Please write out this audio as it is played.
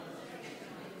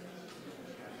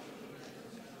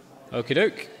Okie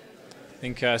doke. I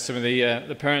think some of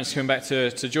the parents coming back to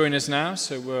join us now,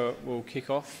 so we'll kick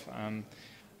off.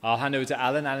 I'll hand over to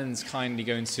Alan. Alan's kindly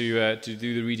going to do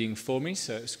the reading for me,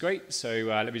 so it's great. So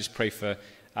let me just pray for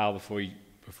Al before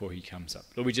he comes up.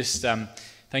 Lord, we just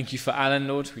thank you for Alan,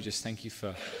 Lord. We just thank you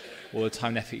for all the time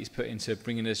and effort he's put into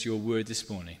bringing us your word this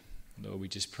morning. Lord, we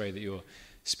just pray that your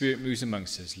Spirit moves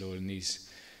amongst us, Lord, in these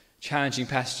challenging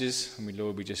passages. And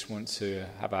Lord, we just want to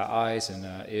have our eyes and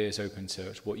our ears open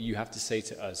to what you have to say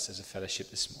to us as a fellowship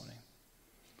this morning.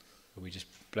 Lord, we just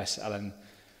bless Alan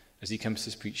as he comes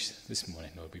to preach this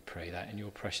morning. Lord, we pray that in your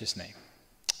precious name.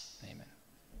 Amen.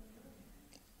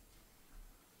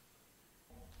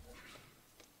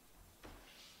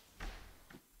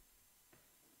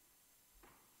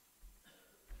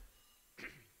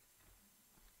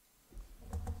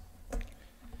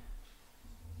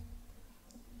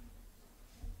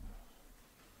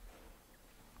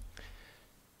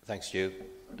 Thanks, Stu.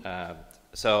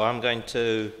 So I'm going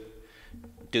to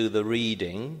do the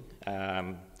reading.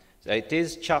 It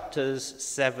is chapters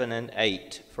 7 and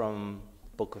 8 from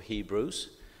the book of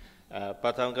Hebrews,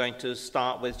 but I'm going to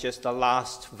start with just the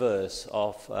last verse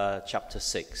of chapter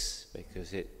 6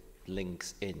 because it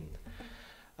links in.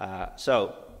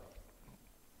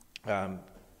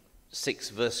 6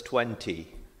 verse 20.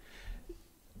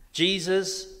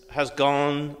 Jesus has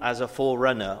gone as a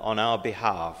forerunner on our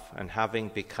behalf, and having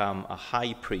become a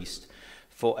high priest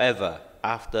forever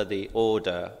after the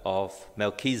order of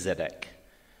Melchizedek.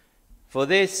 For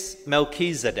this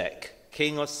Melchizedek,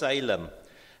 king of Salem,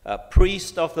 a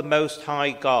priest of the Most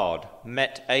High God,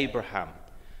 met Abraham,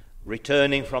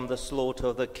 returning from the slaughter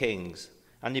of the kings,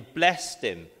 and he blessed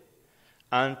him,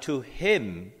 and to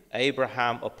him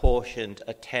Abraham apportioned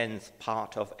a 10th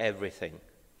part of everything.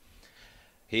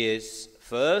 He is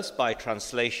first, by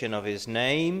translation of his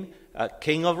name,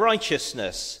 King of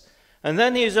Righteousness. And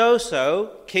then he is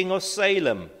also King of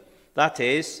Salem, that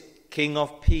is, King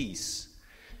of Peace.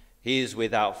 He is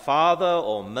without father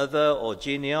or mother or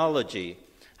genealogy,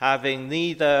 having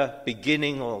neither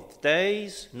beginning of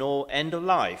days nor end of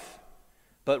life.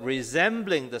 But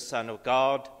resembling the Son of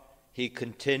God, he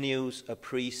continues a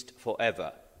priest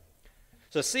forever.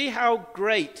 So see how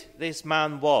great this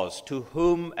man was, to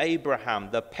whom Abraham,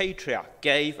 the patriarch,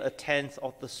 gave a 10th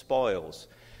of the spoils.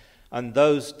 And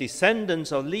those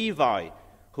descendants of Levi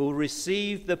who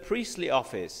received the priestly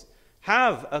office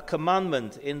have a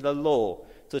commandment in the law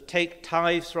to take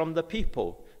tithes from the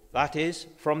people, that is,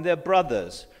 from their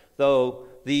brothers, though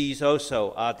these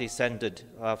also are descended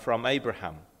from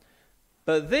Abraham.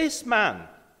 But this man,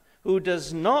 who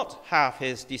does not have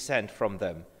his descent from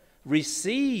them,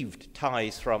 received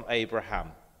tithes from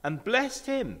Abraham and blessed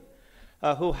him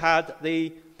who had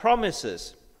the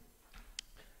promises.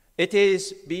 It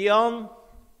is beyond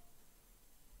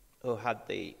who had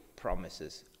the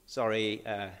promises. Sorry,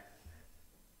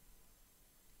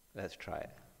 let's try it.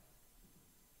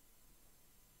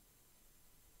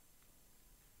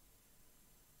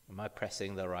 Am I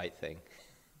pressing the right thing?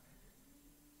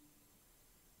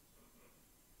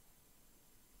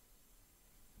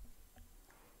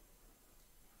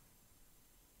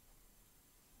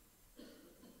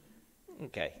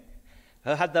 Okay,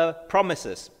 who had the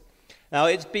promises. Now,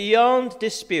 it's beyond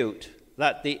dispute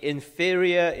that the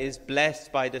inferior is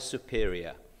blessed by the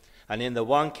superior. And in the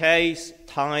one case,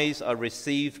 tithes are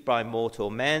received by mortal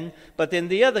men, but in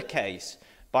the other case,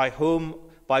 by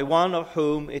one of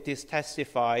whom it is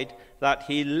testified that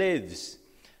he lives.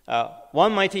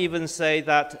 One might even say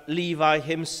that Levi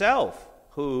himself,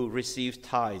 who received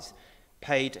tithes,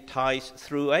 paid tithes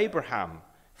through Abraham,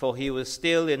 for he was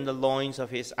still in the loins of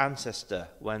his ancestor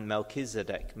when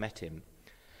Melchizedek met him.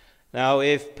 Now,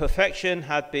 if perfection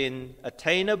had been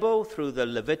attainable through the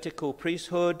Levitical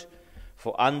priesthood,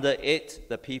 for under it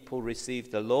the people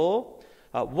received the law,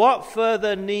 what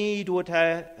further need would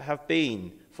have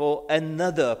been for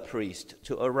another priest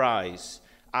to arise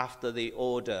after the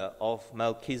order of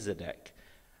Melchizedek,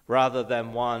 rather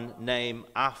than one named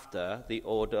after the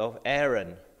order of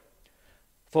Aaron?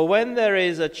 For when there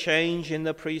is a change in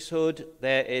the priesthood,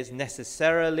 there is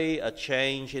necessarily a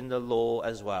change in the law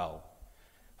as well.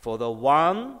 For the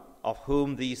one of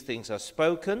whom these things are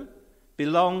spoken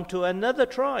belonged to another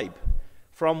tribe,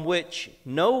 from which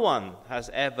no one has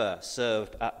ever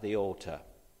served at the altar.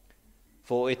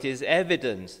 For it is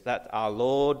evident that our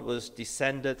Lord was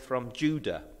descended from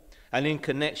Judah, and in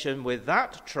connection with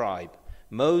that tribe,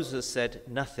 Moses said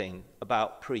nothing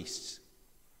about priests.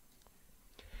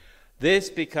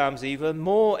 This becomes even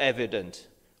more evident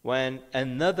when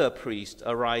another priest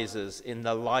arises in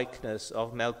the likeness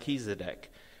of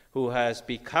Melchizedek, who has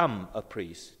become a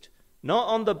priest, not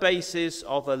on the basis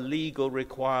of a legal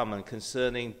requirement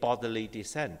concerning bodily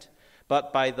descent,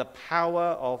 but by the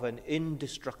power of an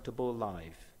indestructible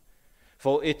life.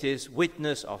 For it is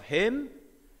witness of him,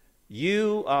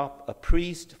 you are a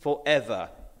priest forever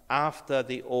after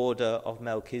the order of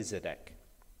Melchizedek.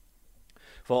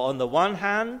 For on the one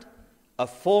hand, a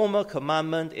former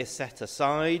commandment is set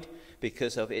aside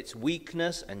because of its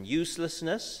weakness and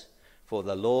uselessness, for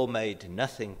the law made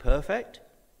nothing perfect.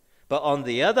 But on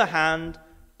the other hand,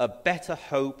 a better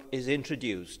hope is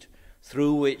introduced,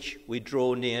 through which we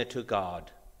draw near to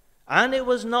God. And it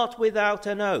was not without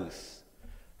an oath,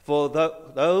 for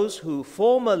those who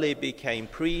formerly became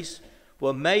priests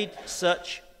were made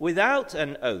such without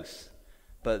an oath,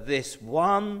 but this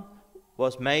one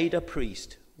was made a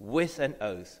priest with an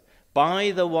oath,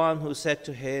 by the one who said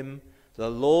to him, "The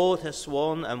Lord has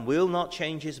sworn and will not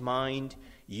change his mind,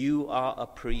 you are a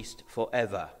priest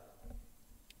forever."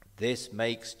 This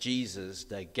makes Jesus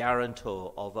the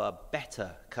guarantor of a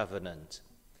better covenant.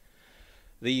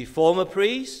 The former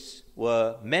priests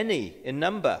were many in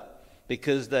number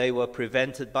because they were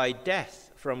prevented by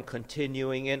death from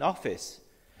continuing in office.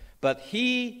 But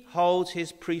he holds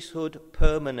his priesthood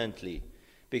permanently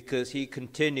because he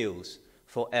continues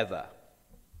forever.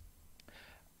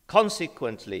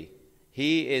 Consequently,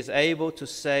 he is able to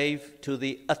save to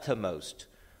the uttermost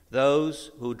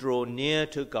those who draw near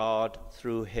to God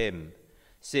through him,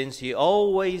 since he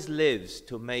always lives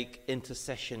to make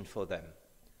intercession for them.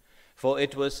 For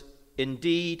it was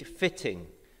indeed fitting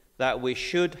that we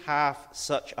should have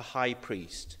such a high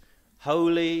priest,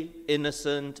 holy,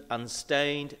 innocent,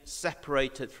 unstained,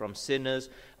 separated from sinners,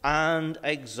 and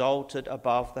exalted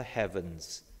above the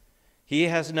heavens. He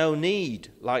has no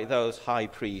need, like those high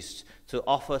priests, to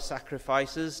offer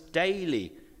sacrifices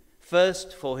daily,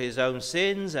 first for his own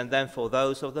sins and then for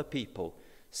those of the people,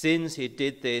 since he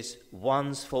did this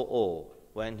once for all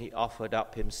when he offered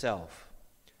up himself.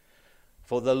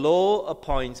 For the law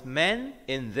appoints men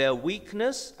in their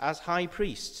weakness as high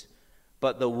priests,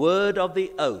 but the word of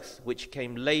the oath, which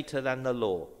came later than the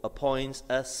law, appoints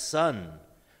a son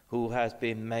who has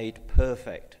been made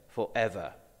perfect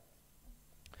forever.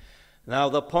 Now,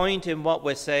 the point in what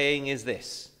we're saying is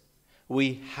this.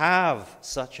 We have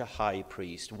such a high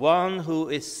priest, one who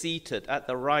is seated at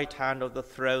the right hand of the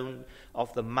throne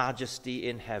of the majesty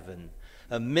in heaven,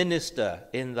 a minister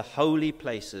in the holy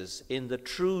places, in the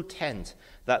true tent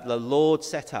that the Lord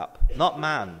set up, not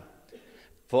man.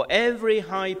 For every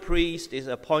high priest is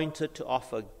appointed to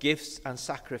offer gifts and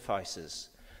sacrifices.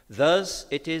 Thus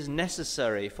it is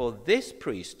necessary for this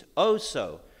priest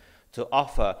also to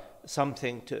offer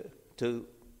something to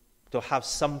have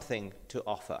something to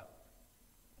offer.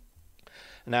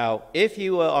 Now, if he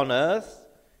were on earth,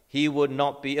 he would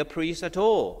not be a priest at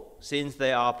all, since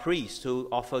they are priests who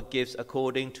offer gifts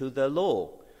according to the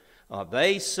law.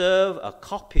 They serve a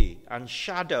copy and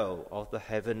shadow of the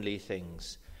heavenly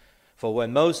things. For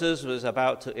when Moses was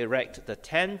about to erect the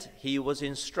tent, he was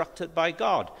instructed by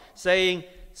God, saying,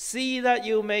 "See that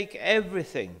you make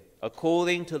everything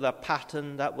according to the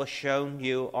pattern that was shown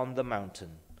you on the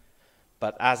mountain."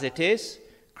 But as it is,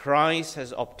 Christ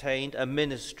has obtained a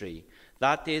ministry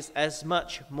that is as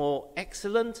much more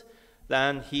excellent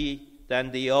than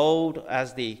the old,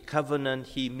 as the covenant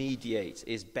he mediates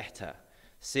is better,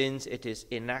 since it is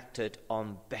enacted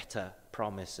on better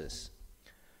promises.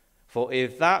 For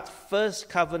if that first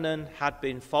covenant had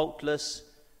been faultless,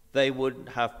 there would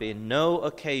have been no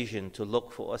occasion to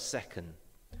look for a second.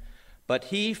 But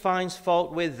he finds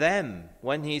fault with them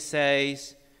when he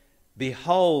says,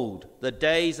 "Behold, the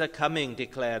days are coming,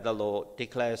 declares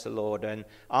the Lord, and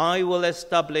I will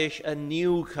establish a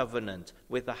new covenant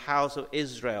with the house of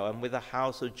Israel and with the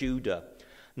house of Judah,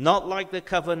 not like the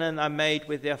covenant I made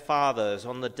with their fathers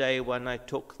on the day when I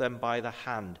took them by the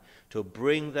hand to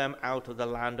bring them out of the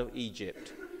land of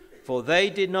Egypt. For they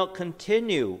did not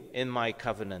continue in my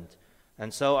covenant,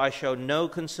 and so I showed no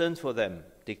concern for them,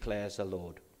 declares the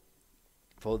Lord.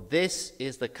 For this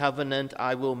is the covenant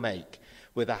I will make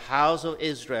with the house of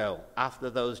Israel after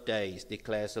those days,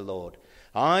 declares the Lord.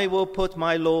 I will put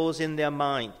my laws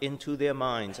into their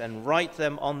minds and write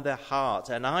them on their hearts,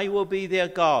 and I will be their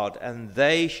God, and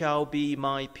they shall be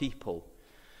my people.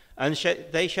 And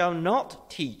they shall not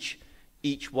teach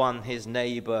each one his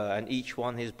neighbor and each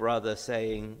one his brother,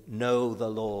 saying, Know the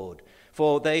Lord.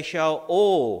 For they shall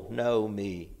all know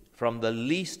me, from the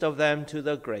least of them to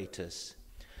the greatest.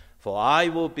 For I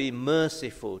will be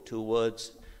merciful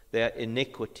towards their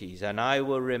iniquities, and I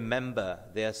will remember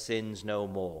their sins no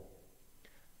more.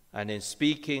 And in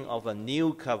speaking of a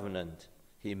new covenant,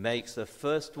 he makes the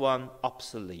first one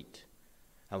obsolete.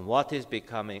 And what is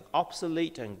becoming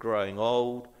obsolete and growing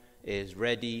old is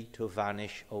ready to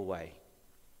vanish away.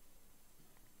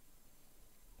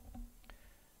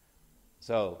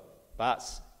 So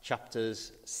that's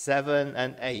chapters 7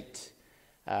 and 8.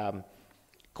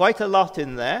 Quite a lot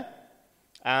in there,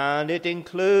 and it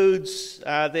includes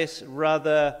this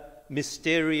rather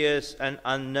mysterious and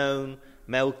unknown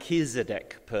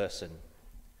Melchizedek person.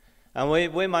 And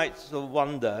we might sort of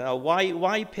wonder,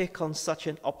 why pick on such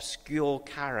an obscure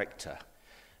character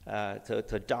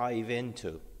to dive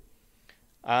into?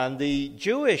 And the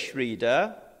Jewish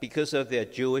reader, because of their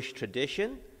Jewish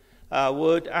tradition,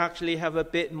 would actually have a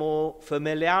bit more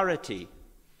familiarity.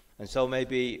 And so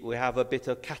maybe we have a bit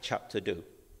of catch-up to do.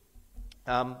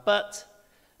 But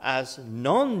as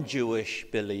non-Jewish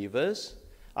believers,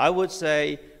 I would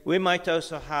say we might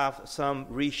also have some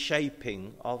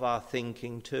reshaping of our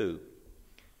thinking too.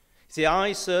 See,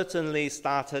 I certainly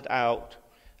started out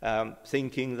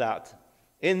thinking that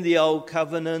in the Old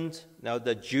Covenant,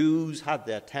 the Jews had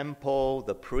their temple,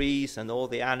 the priests, and all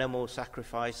the animal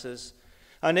sacrifices,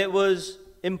 and it was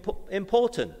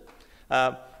important,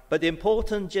 but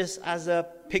important just as a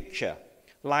picture,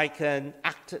 like an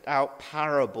acted-out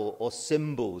parable or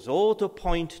symbols, all to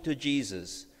point to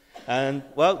Jesus. And,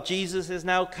 well, Jesus has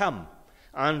now come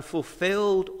and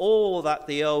fulfilled all that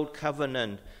the Old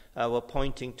Covenant were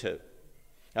pointing to.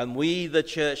 And we, the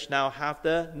church, now have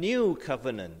the New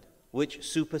Covenant, which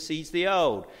supersedes the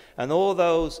Old. And all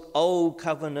those Old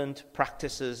Covenant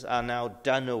practices are now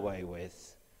done away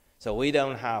with. So we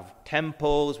don't have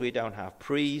temples, we don't have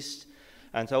priests.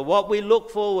 And so what we look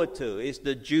forward to is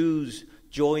the Jews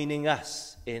joining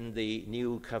us in the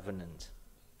New Covenant.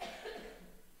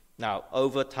 Now,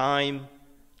 over time,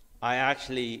 I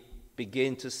actually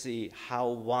begin to see how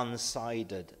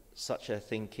one-sided such a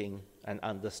thinking and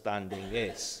understanding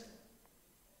is.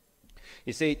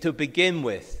 You see, to begin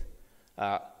with,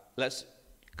 let's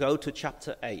go to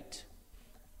chapter 8.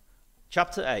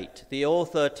 Chapter 8, the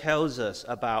author tells us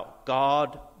about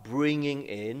God bringing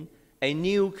in a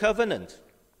new covenant.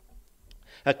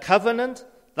 A covenant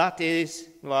that is,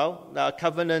 a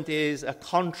covenant is a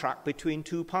contract between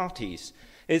two parties.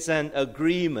 It's an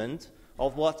agreement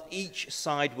of what each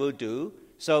side will do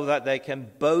so that they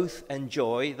can both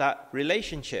enjoy that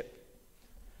relationship.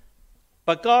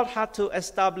 But God had to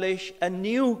establish a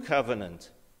new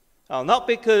covenant. Not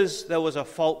because there was a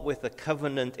fault with the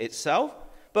covenant itself,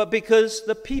 but because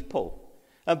the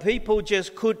people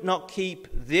just could not keep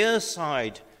their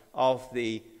side of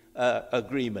the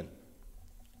agreement.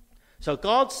 So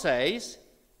God says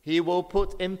he will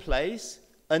put in place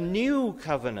a new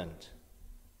covenant.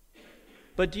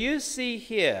 But do you see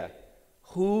here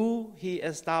who he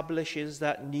establishes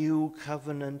that new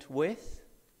covenant with?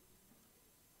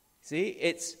 See,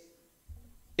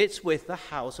 it's with the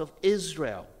house of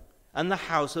Israel and the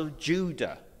house of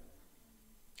Judah.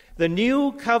 The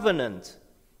new covenant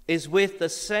is with the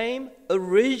same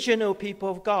original people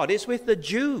of God. It's with the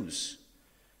Jews.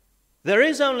 There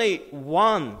is only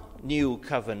one new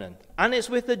covenant, and it's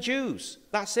with the Jews.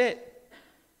 That's it.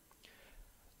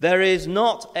 There is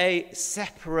not a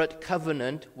separate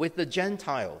covenant with the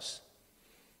Gentiles.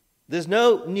 There's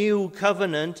no new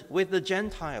covenant with the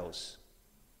Gentiles.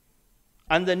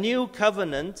 And the new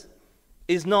covenant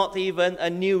is not even a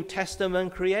New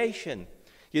Testament creation.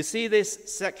 You see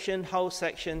this whole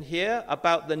section here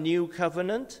about the new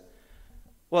covenant?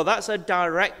 Well, that's a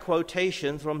direct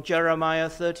quotation from Jeremiah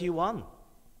 31.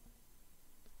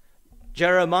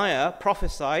 Jeremiah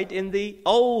prophesied in the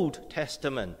Old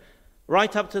Testament,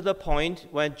 right up to the point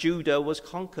when Judah was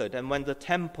conquered and when the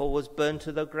temple was burned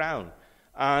to the ground.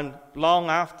 And long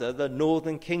after, the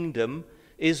northern kingdom,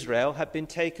 Israel, had been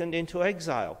taken into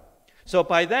exile. So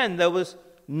by then, there was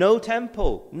no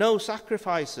temple, no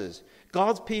sacrifices.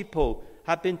 God's people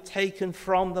had been taken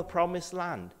from the promised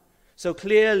land. So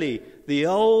clearly, the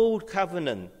old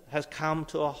covenant has come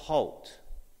to a halt.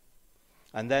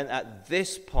 And then at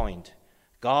this point,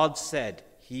 God said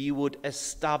he would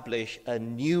establish a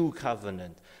new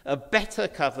covenant, a better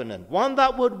covenant, one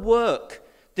that would work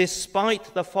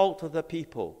despite the fault of the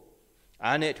people.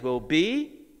 And it will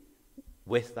be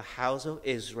with the house of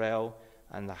Israel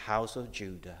and the house of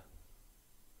Judah.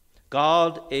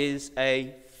 God is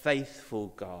a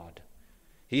faithful God.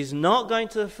 He's not going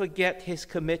to forget his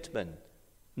commitment,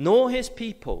 nor his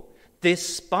people,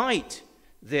 despite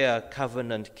their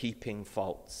covenant-keeping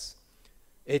faults.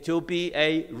 It will be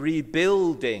a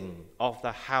rebuilding of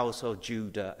the house of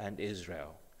Judah and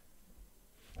Israel.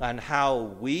 And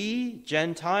how we,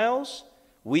 Gentiles,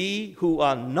 we who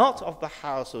are not of the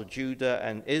house of Judah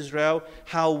and Israel,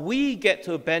 how we get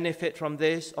to benefit from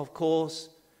this, of course,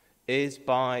 is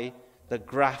by the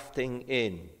grafting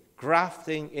in,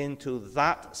 grafting into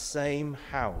that same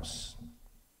house.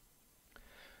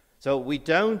 So we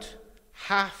don't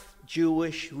have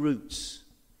Jewish roots,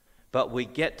 but we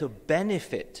get to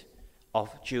benefit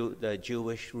of the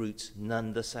Jewish roots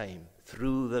none the same,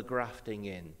 through the grafting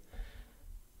in.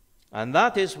 And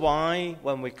that is why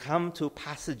when we come to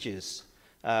passages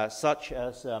such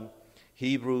as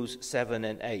Hebrews 7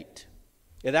 and 8,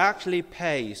 it actually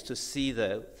pays to see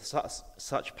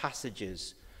such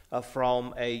passages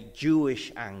from a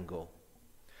Jewish angle.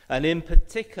 And in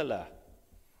particular,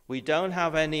 we don't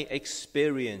have any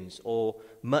experience or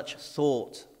much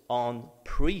thought on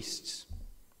priests.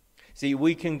 See,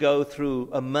 we can go through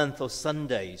a month of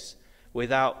Sundays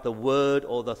without the word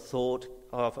or the thought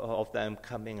of them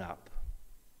coming up.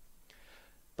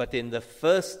 But in the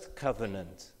first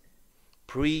covenant,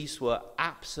 priests were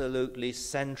absolutely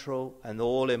central and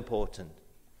all important.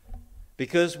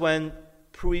 Because when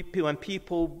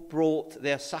people brought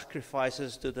their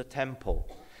sacrifices to the temple,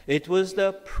 it was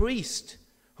the priest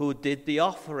who did the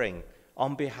offering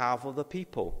on behalf of the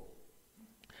people.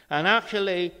 And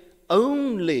actually,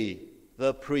 only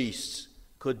the priests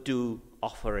could do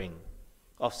offering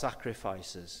of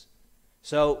sacrifices.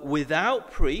 So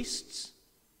without priests,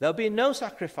 there'll be no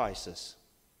sacrifices.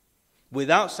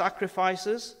 Without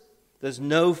sacrifices, there's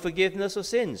no forgiveness of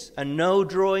sins and no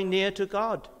drawing near to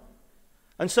God.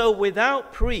 And so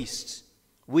without priests,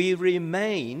 we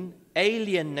remain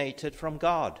alienated from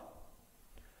God.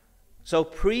 So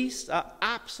priests are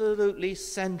absolutely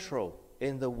central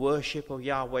in the worship of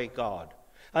Yahweh God.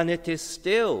 And it is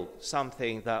still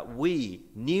something that we,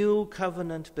 new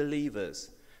covenant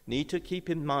believers, need to keep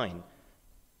in mind.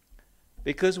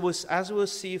 Because as we'll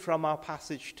see from our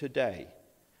passage today,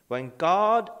 when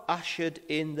God ushered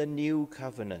in the new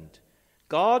covenant,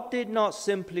 God did not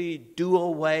simply do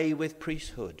away with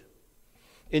priesthood.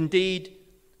 Indeed,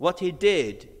 what he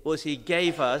did was he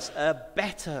gave us a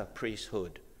better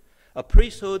priesthood. A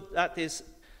priesthood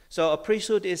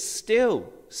is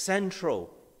still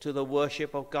central to the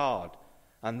worship of God.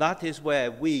 And that is where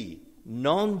we,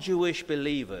 non-Jewish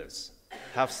believers,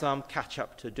 have some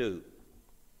catch-up to do.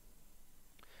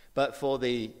 But for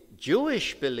the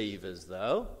Jewish believers,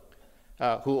 though,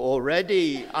 who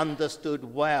already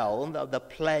understood well the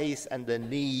place and the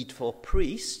need for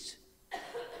priests,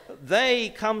 they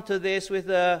come to this with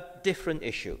a different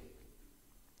issue.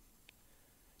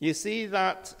 You see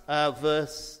that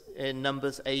verse in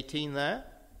Numbers 18 there?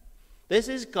 This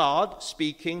is God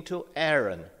speaking to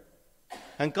Aaron.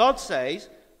 And God says,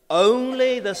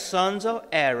 only the sons of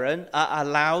Aaron are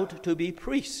allowed to be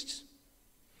priests.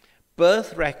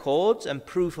 Birth records and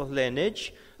proof of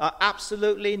lineage are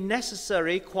absolutely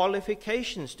necessary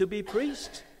qualifications to be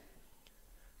priest.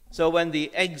 So when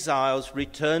the exiles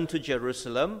returned to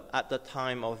Jerusalem at the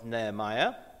time of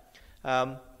Nehemiah,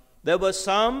 there were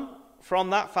some from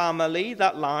that family,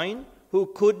 that line, who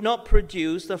could not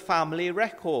produce the family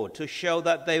record to show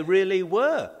that they really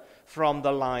were from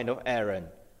the line of Aaron.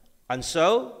 And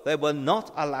so they were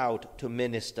not allowed to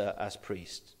minister as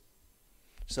priests.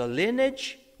 So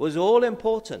lineage was all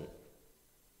important.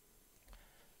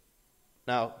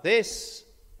 Now, this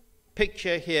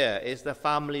picture here is the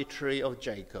family tree of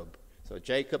Jacob. So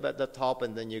Jacob at the top,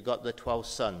 and then you've got the 12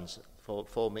 sons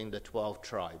forming the 12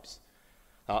 tribes.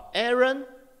 Now, Aaron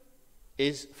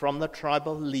is from the tribe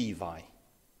of Levi.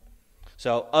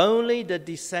 So only the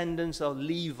descendants of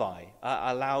Levi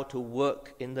are allowed to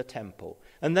work in the temple.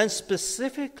 And then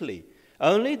specifically,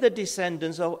 only the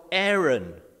descendants of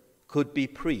Aaron could be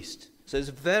priests. So it's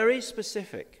very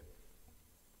specific.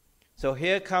 So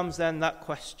here comes then that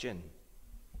question.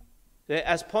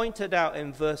 As pointed out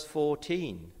in verse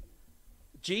 14,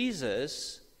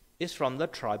 Jesus is from the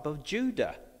tribe of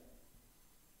Judah.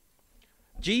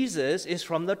 Jesus is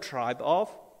from the tribe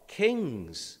of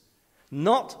kings,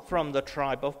 not from the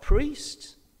tribe of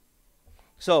priests.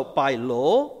 So by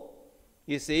law,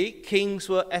 you see, kings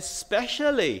were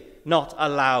especially not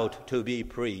allowed to be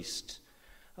priests.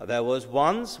 There was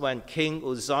once when King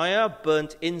Uzziah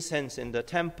burnt incense in the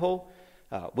temple,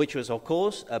 which was, of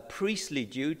course, a priestly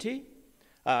duty.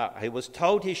 He was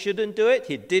told he shouldn't do it.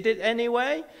 He did it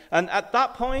anyway. And at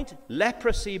that point,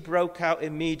 leprosy broke out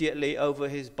immediately over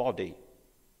his body.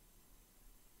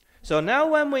 So now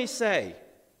when we say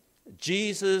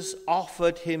Jesus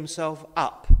offered himself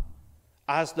up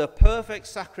as the perfect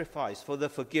sacrifice for the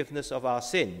forgiveness of our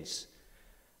sins,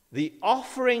 the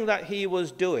offering that he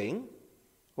was doing,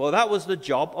 well, that was the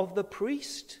job of the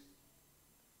priest.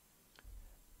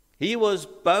 He was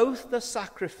both the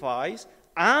sacrifice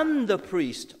and the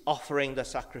priest offering the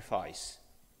sacrifice.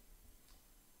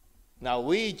 Now,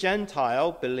 we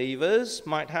Gentile believers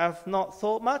might have not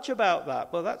thought much about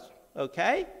that, but that's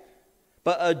okay.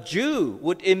 But a Jew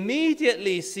would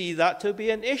immediately see that to be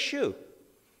an issue.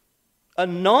 A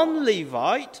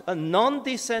non-Levite, a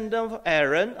non-descendant of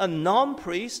Aaron, a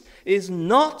non-priest is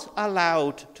not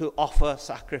allowed to offer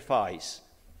sacrifice.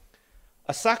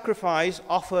 A sacrifice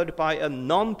offered by a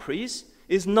non-priest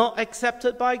is not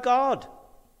accepted by God.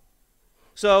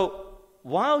 So,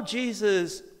 while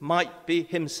Jesus might be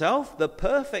himself the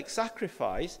perfect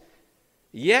sacrifice,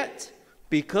 yet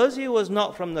because he was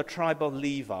not from the tribe of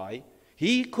Levi,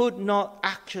 he could not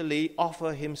actually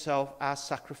offer himself as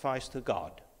sacrifice to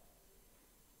God.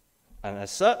 And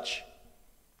as such,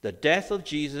 the death of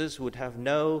Jesus would have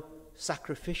no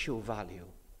sacrificial value.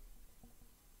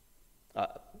 A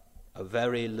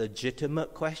very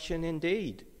legitimate question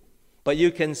indeed. But you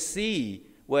can see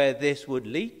where this would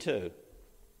lead to.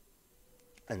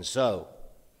 And so,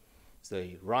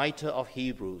 the writer of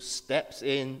Hebrews steps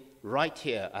in right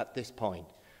here at this point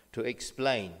to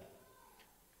explain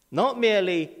not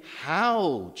merely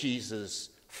how Jesus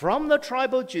from the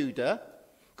tribe of Judah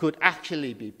could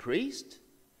actually be priest,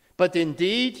 but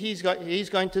indeed he's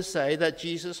going to say that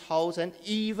Jesus holds an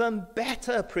even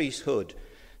better priesthood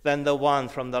than the one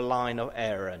from the line of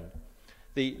Aaron.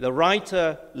 The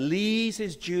writer leads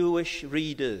his Jewish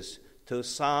readers to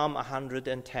Psalm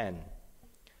 110.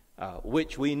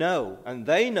 Which we know, and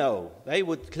they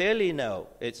would clearly know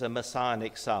it's a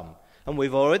messianic psalm. And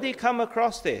we've already come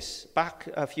across this back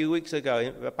a few weeks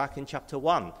ago, back in chapter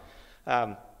 1.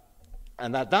 And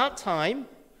at that time,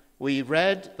 we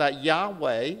read that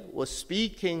Yahweh was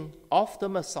speaking of the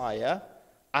Messiah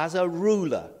as a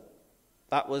ruler.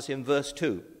 That was in verse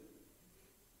 2.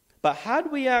 But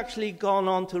had we actually gone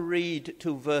on to read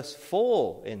to verse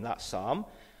 4 in that psalm,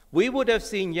 we would have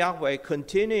seen Yahweh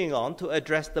continuing on to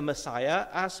address the Messiah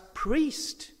as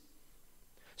priest.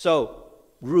 So,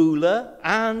 ruler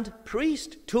and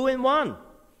priest, two in one.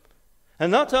 And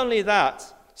not only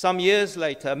that, many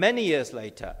years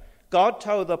later, God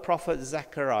told the prophet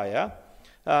Zechariah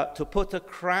to put a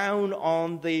crown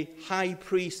on the high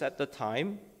priest at the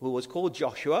time, who was called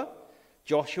Joshua.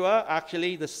 Joshua,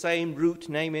 actually the same root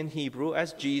name in Hebrew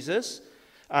as Jesus.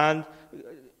 And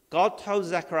God told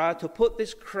Zechariah to put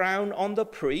this crown on the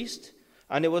priest,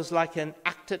 and it was like an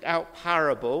acted out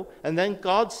parable. And then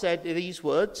God said these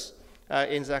words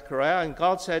in Zechariah, and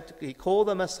God said, he called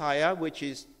the Messiah, which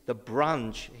is the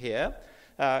branch here,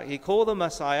 he called the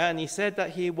Messiah, and he said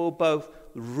that he will both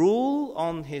rule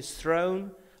on his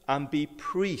throne and be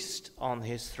priest on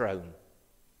his throne.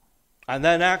 And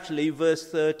then actually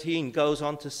verse 13 goes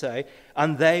on to say,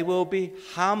 and there will be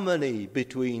harmony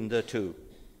between the two.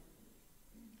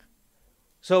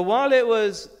 So while it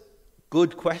was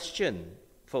good question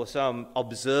for some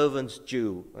observant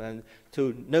Jew and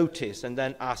to notice and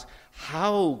then ask,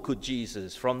 how could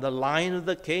Jesus from the line of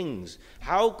the kings,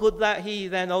 how could that he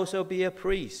then also be a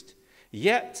priest?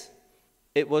 Yet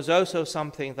it was also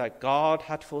something that God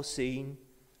had foreseen,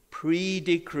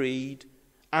 pre-decreed,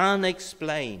 and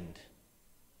explained.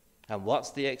 And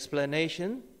what's the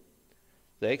explanation?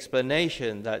 The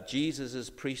explanation that Jesus'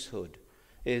 priesthood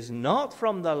is not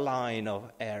from the line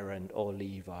of Aaron or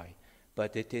Levi,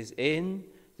 but it is in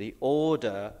the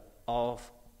order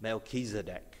of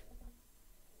Melchizedek.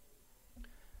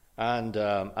 And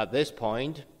at this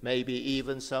point, maybe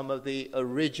even some of the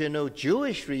original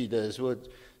Jewish readers would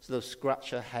sort of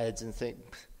scratch their heads and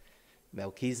think,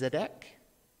 Melchizedek?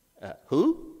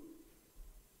 Who?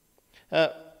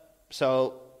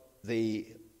 So the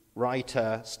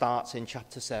writer starts in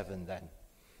chapter 7 then,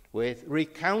 with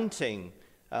recounting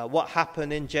what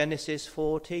happened in Genesis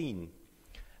 14.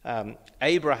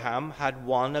 Abraham had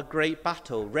won a great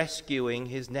battle rescuing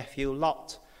his nephew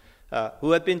Lot,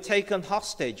 who had been taken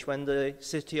hostage when the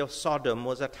city of Sodom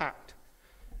was attacked.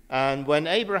 And when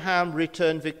Abraham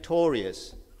returned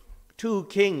victorious, two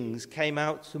kings came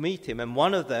out to meet him, and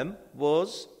one of them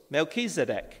was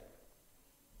Melchizedek.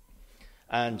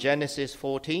 And Genesis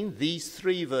 14, these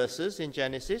 3 verses in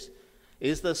Genesis,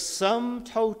 is the sum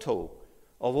total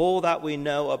of all that we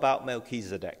know about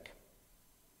Melchizedek.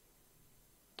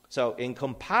 So in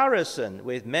comparison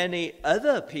with many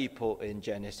other people in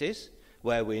Genesis,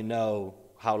 where we know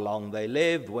how long they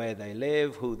lived, where they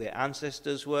lived, who their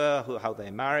ancestors were, how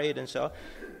they married, and so on,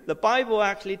 the Bible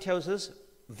actually tells us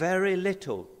very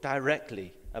little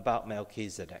directly about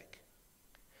Melchizedek.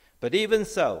 But even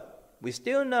so, we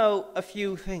still know a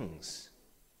few things.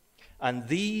 And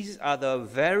these are the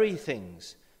very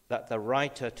things that the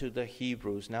writer to the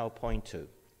Hebrews now point to.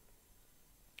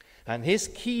 And his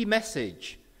key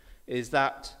message is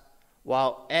that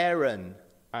while Aaron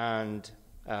and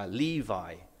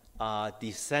Levi are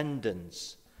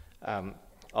descendants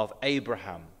of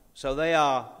Abraham. So they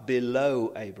are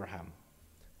below Abraham.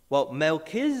 Well,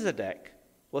 Melchizedek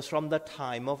was from the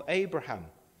time of Abraham.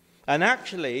 And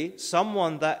actually,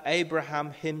 someone that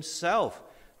Abraham himself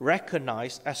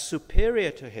recognized as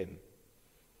superior to him.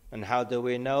 And how do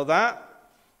we know that?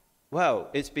 Well,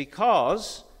 it's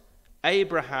because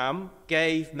Abraham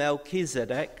gave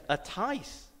Melchizedek a tithe.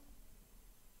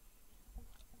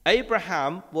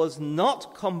 Abraham was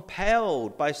not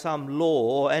compelled by some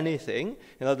law or anything.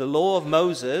 The law of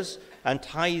Moses and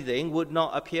tithing would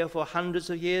not appear for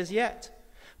hundreds of years yet.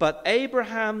 But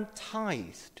Abraham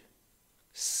tithed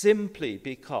simply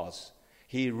because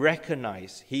he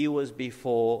recognized he was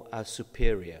before a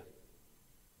superior.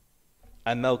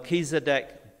 And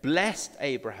Melchizedek blessed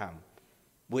Abraham,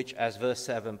 which, as verse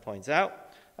 7 points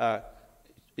out,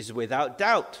 is without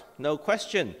doubt, no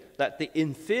question, that the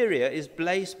inferior is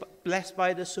blessed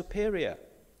by the superior.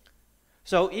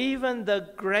 So even the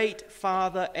great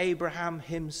father Abraham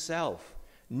himself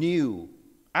knew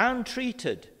and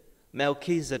treated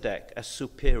Melchizedek as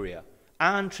superior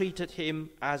and treated him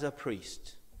as a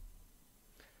priest.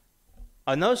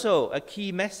 And also a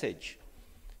key message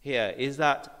here is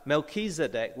that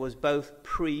Melchizedek was both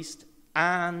priest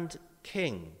and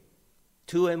king,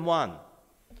 2 in 1.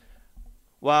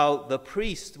 While the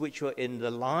priests which were in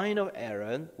the line of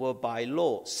Aaron were by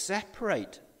law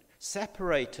separated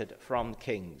from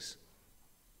kings.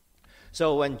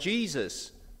 So when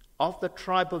Jesus, of the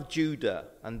tribe of Judah,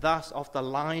 and thus of the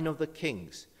line of the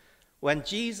kings, when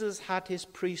Jesus had his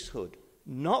priesthood,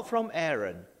 not from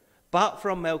Aaron, but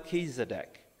from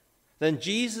Melchizedek, then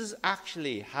Jesus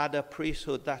actually had a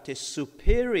priesthood that is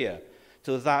superior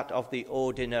to that of the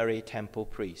ordinary temple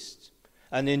priests,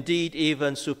 and indeed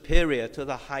even superior to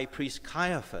the high priest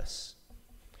Caiaphas.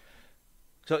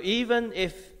 So even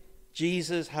if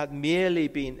Jesus had merely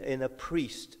been a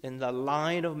priest in the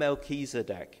line of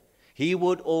Melchizedek, he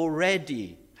would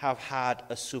already have had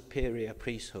a superior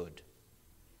priesthood.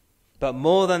 But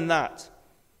more than that,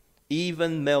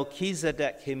 even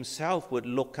Melchizedek himself would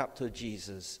look up to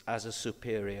Jesus as a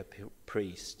superior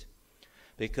priest,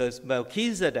 because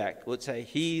Melchizedek would say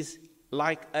he's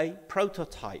like a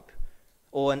prototype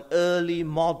or an early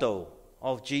model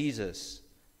of Jesus.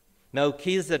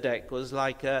 Melchizedek was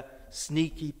like a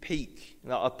sneaky peek,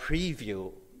 a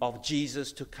preview of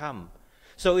Jesus to come.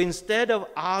 So instead of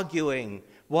arguing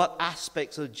what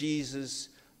aspects of Jesus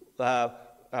that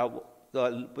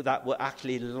were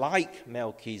actually like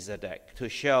Melchizedek to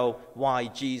show why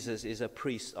Jesus is a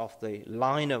priest of the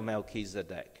line of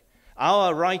Melchizedek,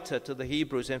 our writer to the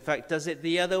Hebrews, in fact, does it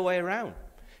the other way around.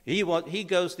 He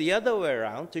goes the other way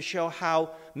around to show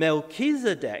how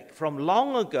Melchizedek from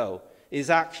long ago is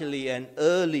actually an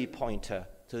early pointer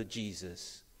to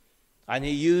Jesus. And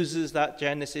he uses that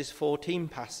Genesis 14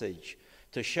 passage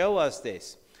to show us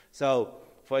this. So,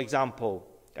 for example,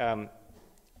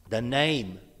 the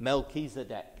name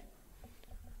Melchizedek.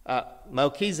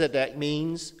 Melchizedek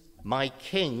means, my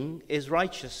king is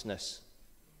righteousness.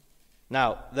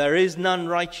 Now, there is none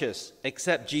righteous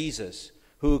except Jesus,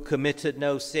 who committed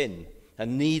no sin,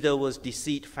 and neither was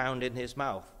deceit found in his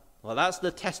mouth. Well, that's the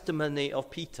testimony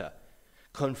of Peter,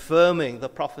 confirming the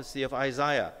prophecy of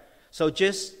Isaiah. So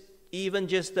even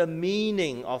just the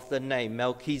meaning of the name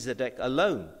Melchizedek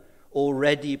alone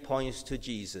already points to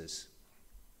Jesus.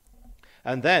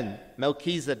 And then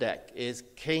Melchizedek is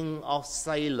king of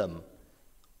Salem.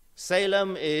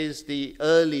 Salem is the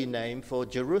early name for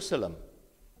Jerusalem,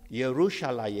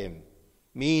 Yerushalayim,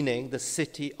 meaning the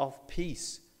city of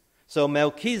peace. So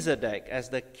Melchizedek, as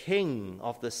the king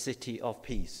of the city of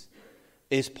peace,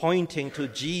 is pointing to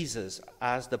Jesus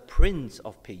as the Prince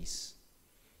of Peace.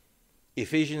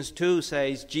 Ephesians 2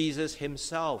 says Jesus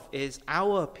himself is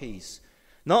our peace,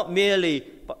 not merely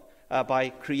by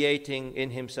creating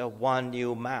in himself one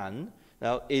new man,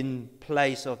 now in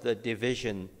place of the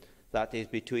division that is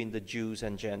between the Jews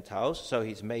and Gentiles, so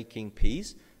he's making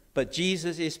peace, but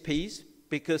Jesus is peace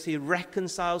because he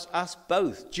reconciles us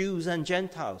both, Jews and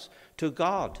Gentiles, to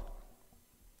God.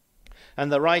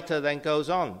 And the writer then goes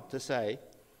on to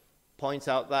points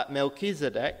out that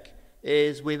Melchizedek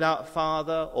is without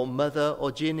father or mother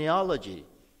or genealogy,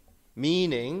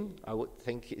 meaning, I would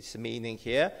think it's meaning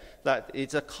here, that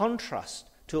it's a contrast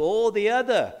to all the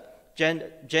other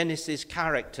Genesis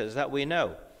characters that we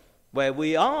know, where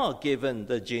we are given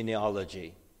the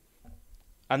genealogy.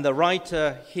 And the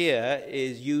writer here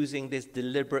is using this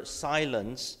deliberate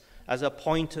silence as a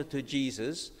pointer to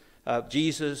Jesus,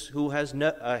 Jesus who has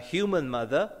a human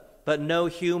mother but no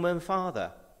human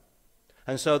father.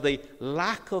 And so the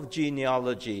lack of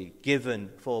genealogy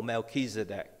given for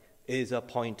Melchizedek is a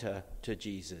pointer to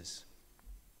Jesus.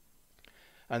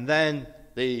 And then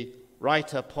the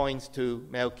writer points to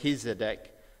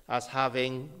Melchizedek as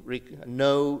having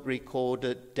no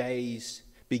recorded days,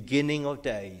 beginning of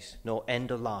days, nor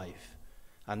end of life.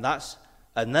 And that's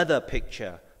another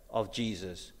picture of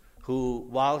Jesus, who,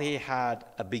 while he had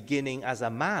a beginning as a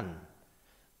man,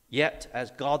 yet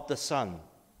as God the Son,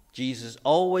 Jesus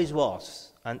always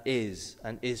was and is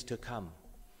to come.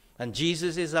 And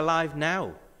Jesus is alive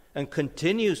now and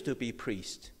continues to be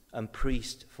priest, and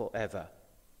priest forever.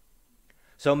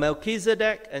 So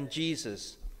Melchizedek and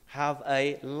Jesus have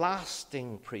a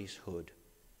lasting priesthood,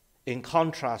 in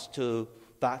contrast to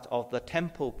that of the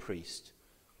temple priest,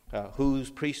 whose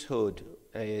priesthood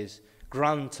is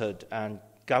granted and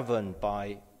governed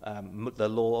by the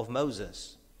law of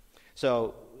Moses.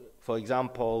 So, for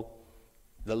example,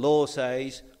 the law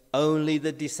says only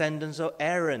the descendants of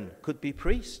Aaron could be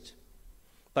priests.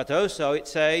 But also it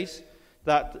says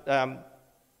that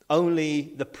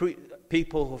only the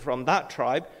people from that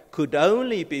tribe could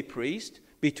only be priests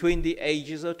between the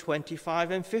ages of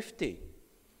 25 and 50.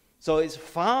 So it's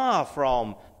far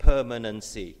from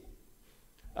permanency.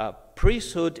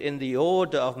 Priesthood in the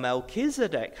order of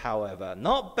Melchizedek, however,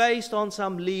 not based on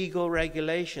some legal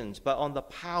regulations, but on the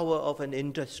power of an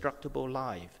indestructible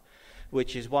life,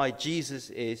 which is why Jesus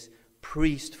is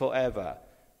priest forever.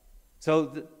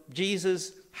 So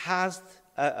Jesus has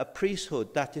a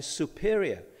priesthood that is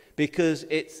superior because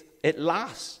it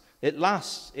lasts,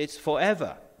 it's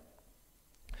forever.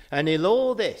 And in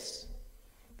all this,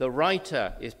 the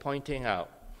writer is pointing out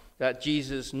that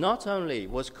Jesus not only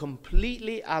was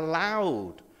completely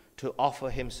allowed to offer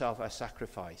himself as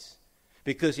sacrifice,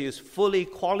 because he was fully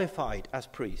qualified as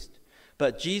priest,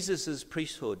 but Jesus'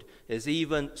 priesthood is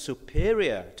even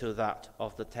superior to that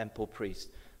of the temple priest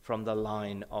from the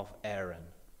line of Aaron.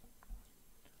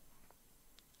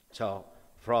 So,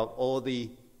 from all the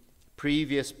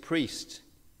previous priests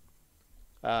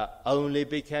only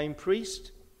became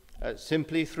priests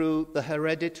simply through the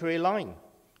hereditary line.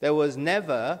 There was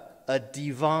never a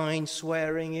divine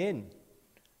swearing in.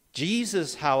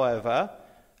 Jesus, however,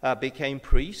 became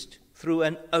priest through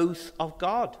an oath of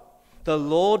God. The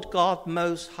Lord God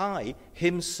Most High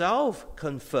himself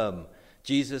confirmed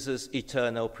Jesus'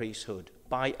 eternal priesthood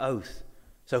by oath.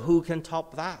 So who can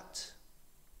top that?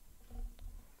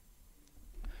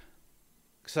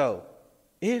 So,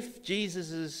 if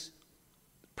Jesus'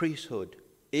 priesthood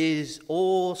is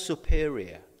all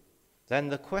superior, then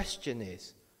the question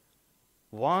is,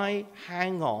 why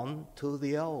hang on to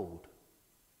the old?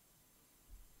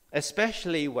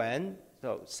 Especially when,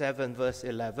 7 verse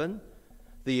 11,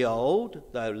 the old,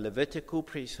 the Levitical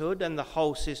priesthood and the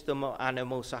whole system of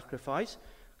animal sacrifice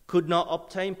could not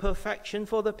obtain perfection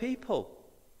for the people.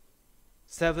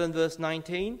 7 verse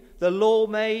 19, the law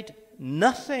made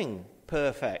nothing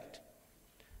perfect.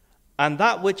 And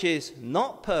that which is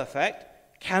not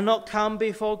perfect cannot come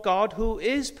before God who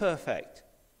is perfect.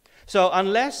 So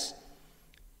unless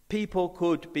people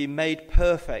could be made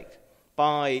perfect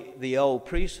by the old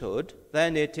priesthood,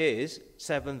 then it is,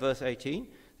 7 verse 18,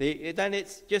 then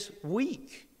it's just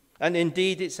weak. And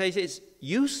indeed it says it's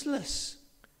useless.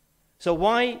 So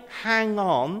why hang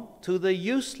on to the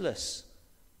useless?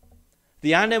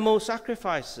 The animal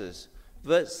sacrifices,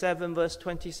 verse 7 verse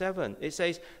 27, it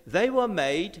says they were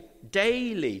made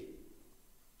daily.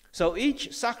 So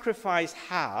each sacrifice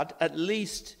had at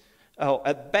least,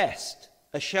 at best,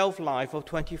 a shelf life of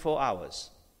 24 hours.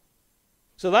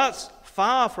 So that's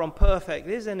far from perfect,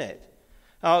 isn't it?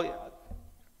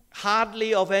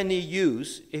 Hardly of any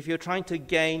use if you're trying to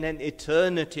gain an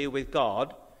eternity with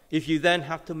God, if you then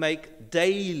have to make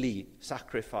daily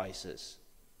sacrifices.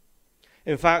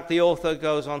 In fact, the author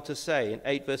goes on to say in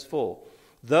 8 verse 4,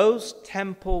 those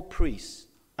temple priests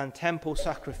and temple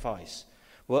sacrifice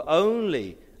were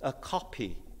only a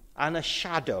copy and a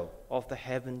shadow of the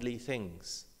heavenly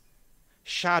things.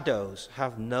 Shadows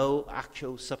have no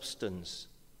actual substance.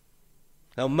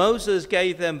 Now, Moses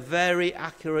gave them very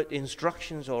accurate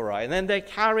instructions, all right, and then they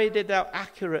carried it out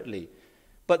accurately,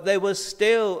 but they were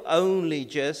still only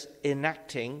just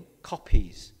enacting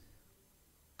copies.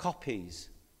 Copies.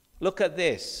 Look at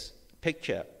this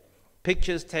picture.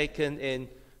 Pictures taken in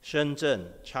Shenzhen,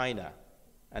 China,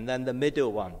 and then the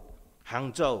middle one,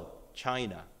 Hangzhou,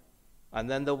 China, and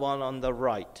then the one on the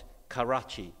right,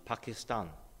 Karachi, Pakistan.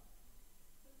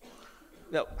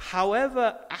 Now,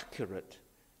 however accurate,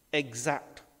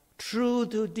 exact, true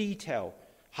to detail,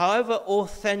 however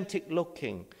authentic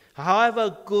looking,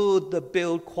 however good the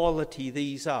build quality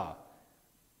these are,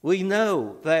 we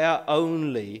know they are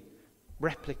only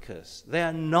replicas. They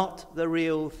are not the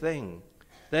real thing.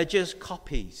 They're just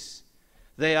copies.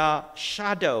 They are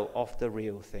shadow of the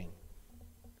real thing.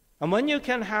 And when you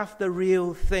can have the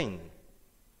real thing,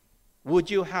 would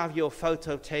you have your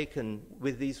photo taken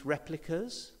with these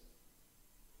replicas?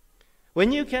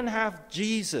 When you can have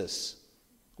Jesus,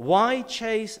 why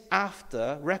chase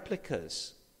after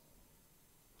replicas?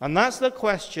 And that's the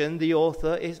question the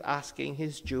author is asking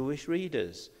his Jewish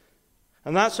readers.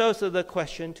 And that's also the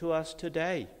question to us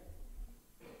today.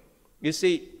 You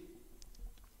see,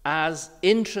 as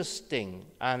interesting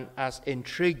and as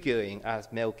intriguing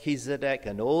as Melchizedek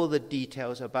and all the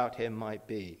details about him might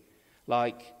be,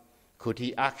 like, could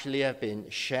he actually have been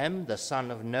Shem, the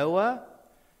son of Noah?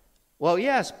 Well,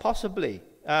 yes, possibly.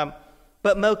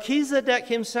 But Melchizedek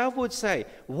himself would say,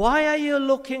 why are you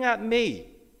looking at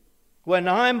me when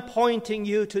I'm pointing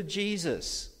you to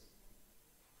Jesus?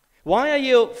 Why are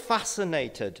you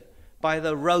fascinated by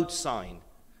the road sign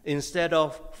instead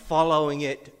of following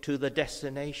it to the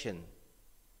destination?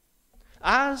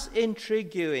 As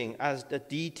intriguing as the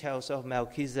details of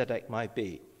Melchizedek might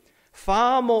be,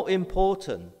 far more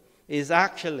important is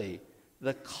actually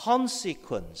the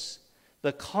consequence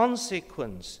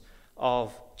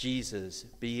of Jesus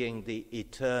being the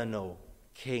eternal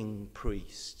king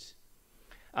priest.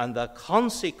 And the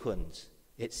consequence,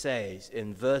 it says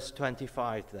in verse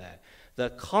 25 there, the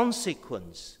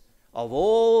consequence of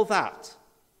all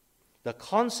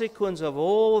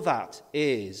that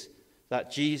is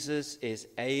that Jesus is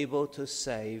able to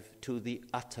save to the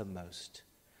uttermost,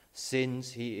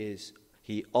 since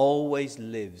he always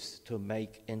lives to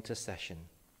make intercession.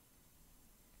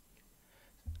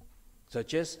 So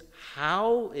just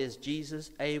how is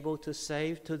Jesus able to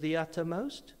save to the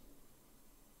uttermost?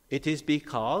 It is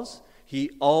because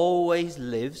he always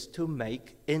lives to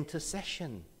make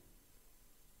intercession.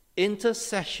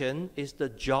 Intercession is the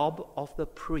job of the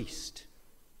priest,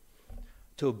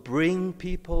 to bring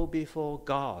people before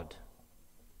God.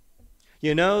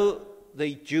 You know,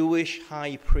 the Jewish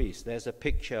high priest, there's a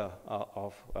picture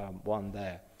of one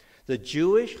there. The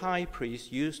Jewish high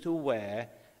priest used to wear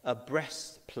a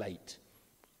breastplate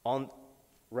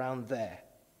round there,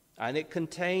 and it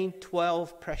contained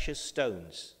 12 precious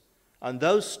stones. And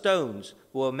those stones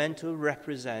were meant to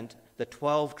represent the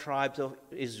 12 tribes of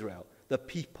Israel, the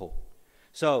people.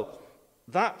 So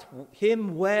that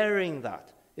him wearing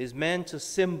that is meant to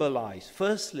symbolize,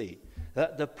 firstly,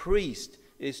 that the priest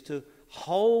is to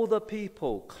hold the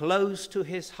people close to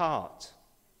his heart.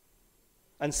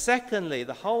 And secondly,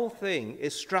 the whole thing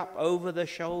is strapped over the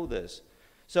shoulders.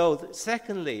 So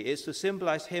secondly, it's to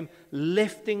symbolize him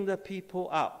lifting the people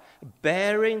up,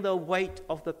 bearing the weight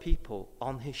of the people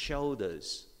on his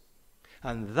shoulders.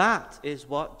 And that is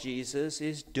what Jesus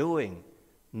is doing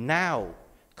now,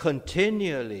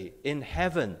 continually in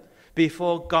heaven,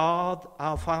 before God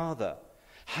our Father,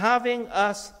 having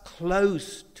us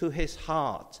close to his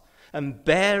heart and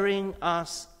bearing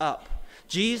us up.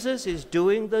 Jesus is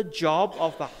doing the job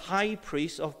of the high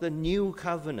priest of the new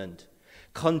covenant,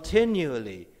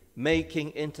 continually making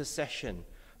intercession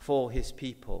for his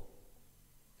people.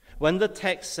 When the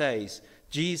text says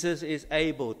Jesus is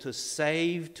able to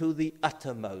save to the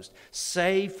uttermost,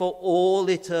 save for all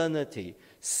eternity,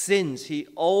 since he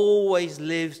always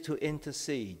lives to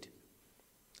intercede,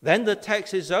 then the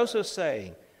text is also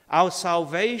saying our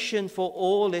salvation for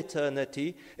all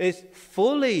eternity is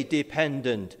fully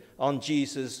dependent on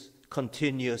Jesus'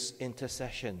 continuous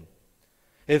intercession.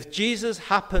 If Jesus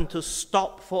happened to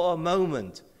stop for a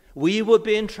moment, we would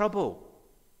be in trouble.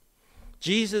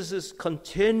 Jesus'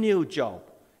 continued job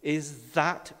is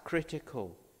that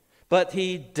critical. But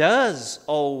he does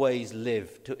always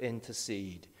live to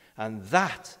intercede, and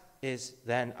that is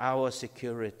then our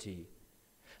security.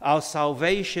 Our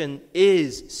salvation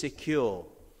is secure,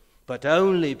 but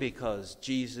only because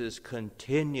Jesus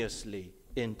continuously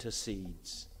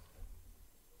intercedes.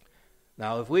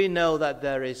 Now, if we know that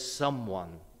there is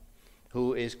someone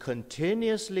who is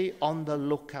continuously on the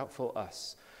lookout for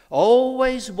us,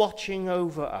 always watching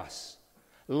over us,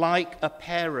 like a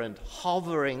parent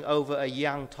hovering over a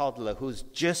young toddler who's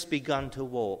just begun to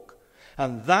walk,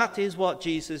 and that is what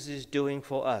Jesus is doing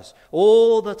for us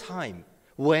all the time,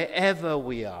 wherever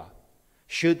we are,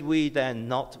 should we then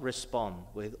not respond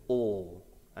with awe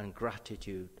and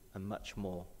gratitude and much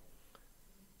more?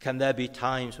 Can there be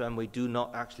times when we do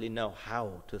not actually know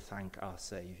how to thank our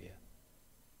Savior?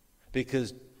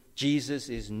 Because Jesus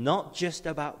is not just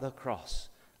about the cross,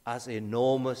 as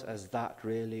enormous as that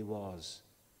really was.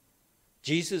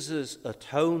 Jesus'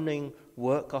 atoning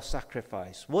work of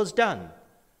sacrifice was done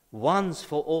once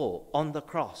for all on the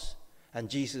cross, and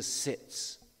Jesus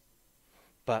sits.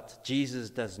 But Jesus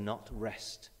does not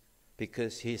rest,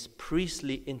 because his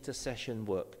priestly intercession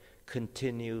work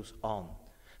continues on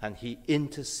and he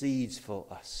intercedes for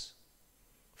us.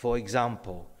 For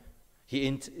example, he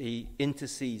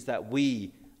intercedes that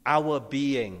our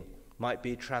being might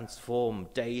be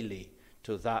transformed daily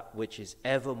to that which is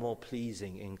ever more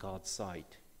pleasing in God's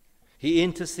sight. He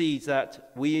intercedes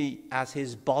that we as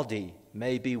his body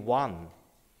may be one,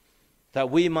 that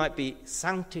we might be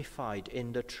sanctified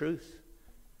in the truth,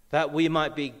 that we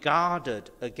might be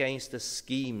guarded against the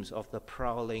schemes of the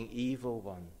prowling evil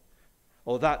one,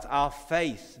 or that our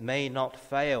faith may not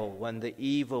fail when the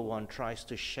evil one tries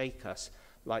to shake us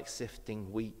like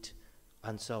sifting wheat,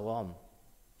 and so on.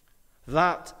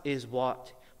 That is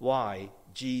why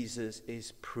Jesus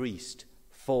is priest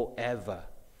forever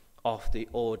of the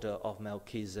order of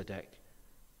Melchizedek,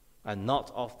 and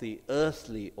not of the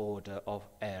earthly order of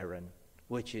Aaron,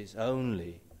 which is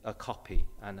only a copy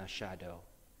and a shadow.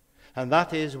 And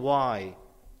that is why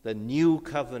the new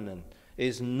covenant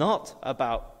is not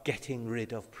about getting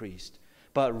rid of priest,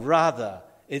 but rather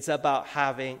it's about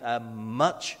having a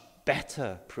much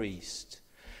better priest,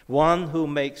 one who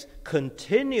makes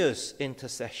continuous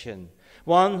intercession,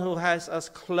 one who has us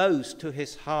close to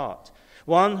his heart,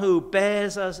 one who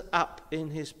bears us up in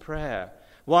his prayer,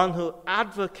 one who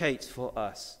advocates for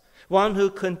us, one who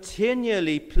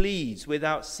continually pleads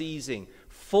without ceasing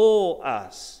for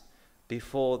us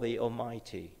before the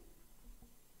Almighty.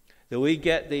 Do we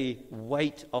get the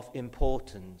weight of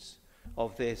importance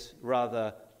of this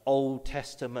rather Old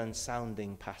Testament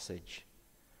sounding passage?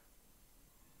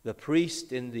 The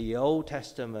priest in the Old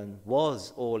Testament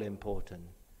was all important,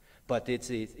 but it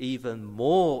is even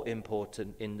more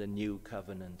important in the New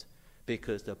Covenant,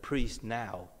 because the priest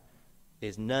now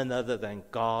is none other than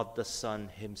God the Son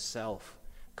himself,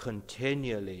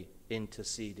 continually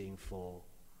interceding for.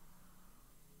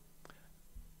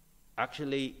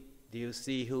 Actually, do you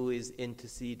see who is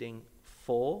interceding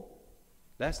for?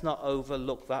 Let's not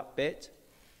overlook that bit.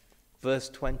 Verse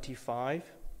 25.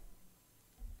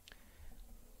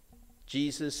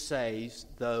 Jesus saves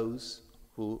those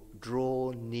who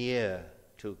draw near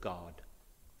to God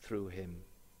through him.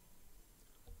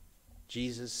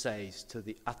 Jesus saves to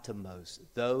the uttermost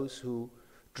those who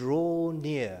draw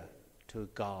near to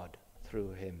God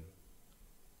through him.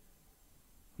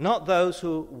 Not those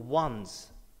who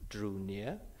once drew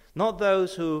near, not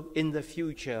those who in the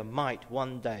future might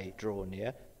one day draw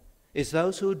near. It's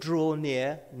those who draw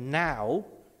near now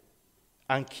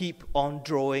and keep on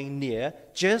drawing near,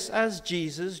 just as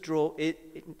Jesus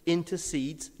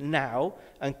intercedes now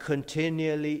and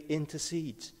continually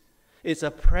intercedes. It's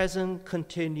a present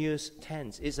continuous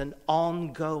tense. It's an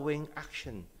ongoing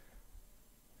action.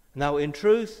 Now, in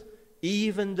truth,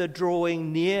 even the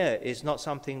drawing near is not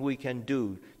something we can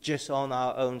do just on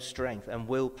our own strength and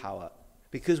willpower,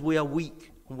 because we are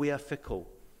weak and we are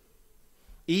fickle.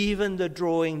 Even the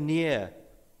drawing near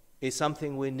is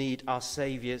something we need our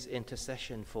Saviour's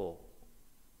intercession for.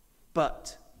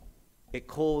 But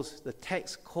the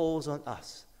text calls on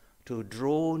us to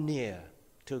draw near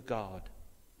to God.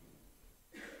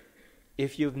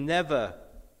 If you've never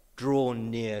drawn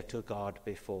near to God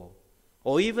before,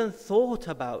 or even thought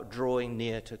about drawing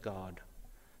near to God,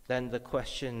 then the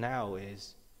question now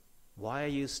is, why are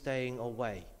you staying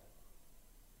away?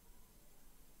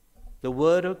 The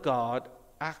Word of God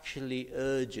actually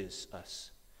urges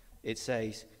us. It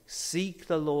says, seek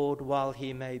the Lord while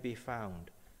he may be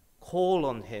found. Call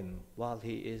on him while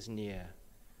he is near.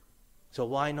 So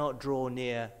why not draw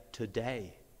near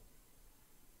today?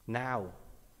 Now.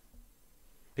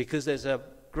 Because there's a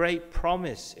great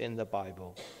promise in the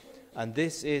Bible. And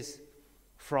this is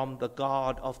from the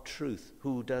God of truth,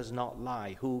 who does not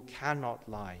lie, who cannot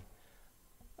lie.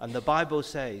 And the Bible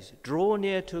says, draw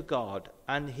near to God,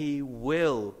 and he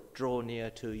will draw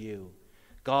near to you.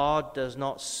 God does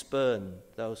not spurn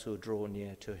those who draw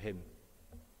near to him.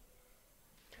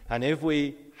 And if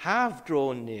we have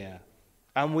drawn near,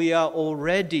 and we are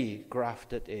already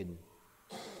grafted in,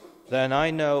 then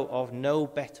I know of no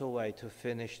better way to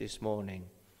finish this morning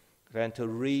than to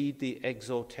read the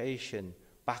exhortation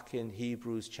back in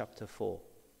Hebrews chapter 4.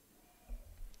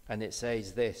 And it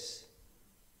says this: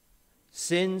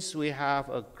 since we have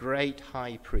a great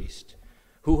high priest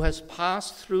who has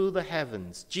passed through the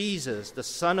heavens, Jesus, the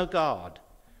Son of God,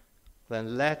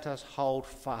 then let us hold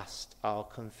fast our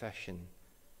confession.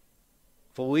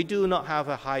 For we do not have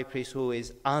a high priest who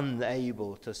is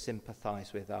unable to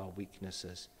sympathize with our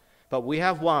weaknesses, but we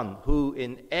have one who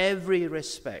in every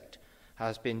respect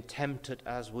has been tempted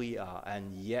as we are,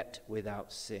 and yet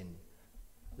without sin.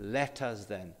 Let us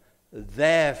then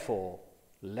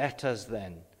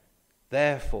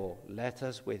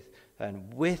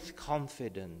with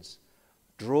confidence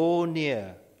draw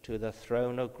near to the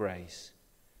throne of grace,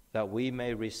 that we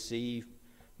may receive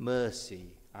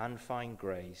mercy and find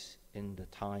grace in the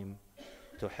time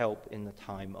to help in the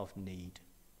time of need.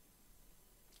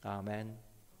 Amen.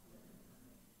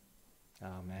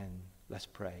 Amen. Let's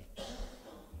pray.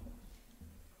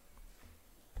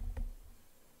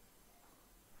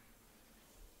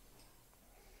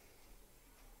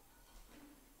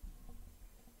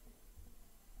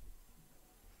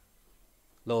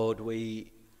 Lord,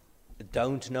 we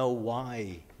don't know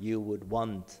why you would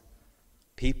want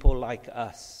people like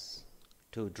us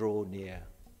to draw near,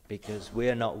 because we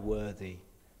are not worthy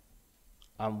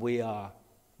and we are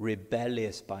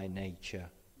rebellious by nature.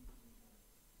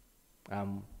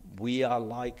 We are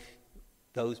like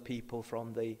those people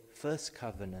from the first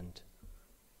covenant.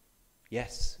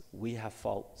 Yes, we have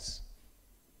faults,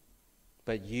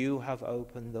 but you have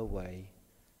opened the way.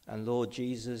 And Lord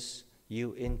Jesus,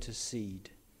 you intercede,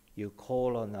 you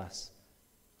call on us,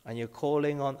 and you're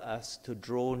calling on us to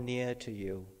draw near to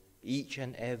you each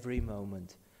and every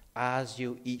moment, as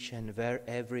you each and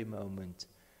every moment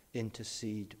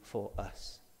intercede for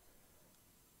us.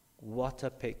 What a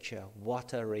picture,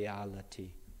 what a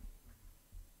reality,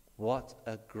 what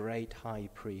a great high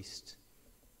priest,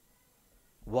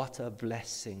 what a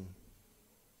blessing.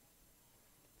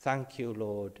 Thank you,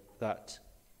 Lord, that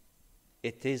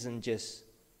it isn't just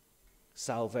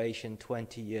salvation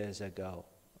 20 years ago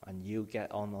and you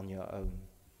get on your own,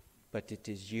 but it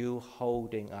is you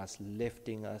holding us,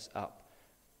 lifting us up,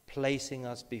 placing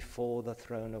us before the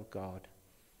throne of God,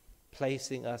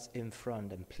 placing us in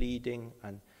front and pleading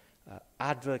and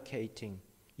advocating.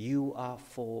 You are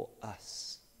for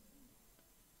us.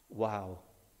 Wow.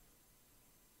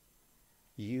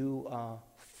 You are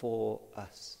for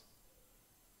us.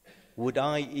 Would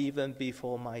I even be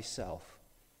for myself?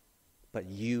 But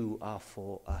you are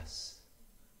for us.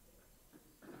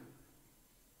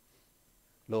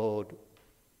 Lord,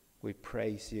 we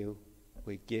praise you,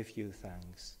 we give you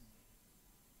thanks.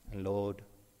 And Lord,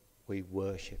 we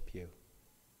worship you.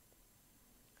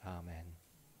 Amen.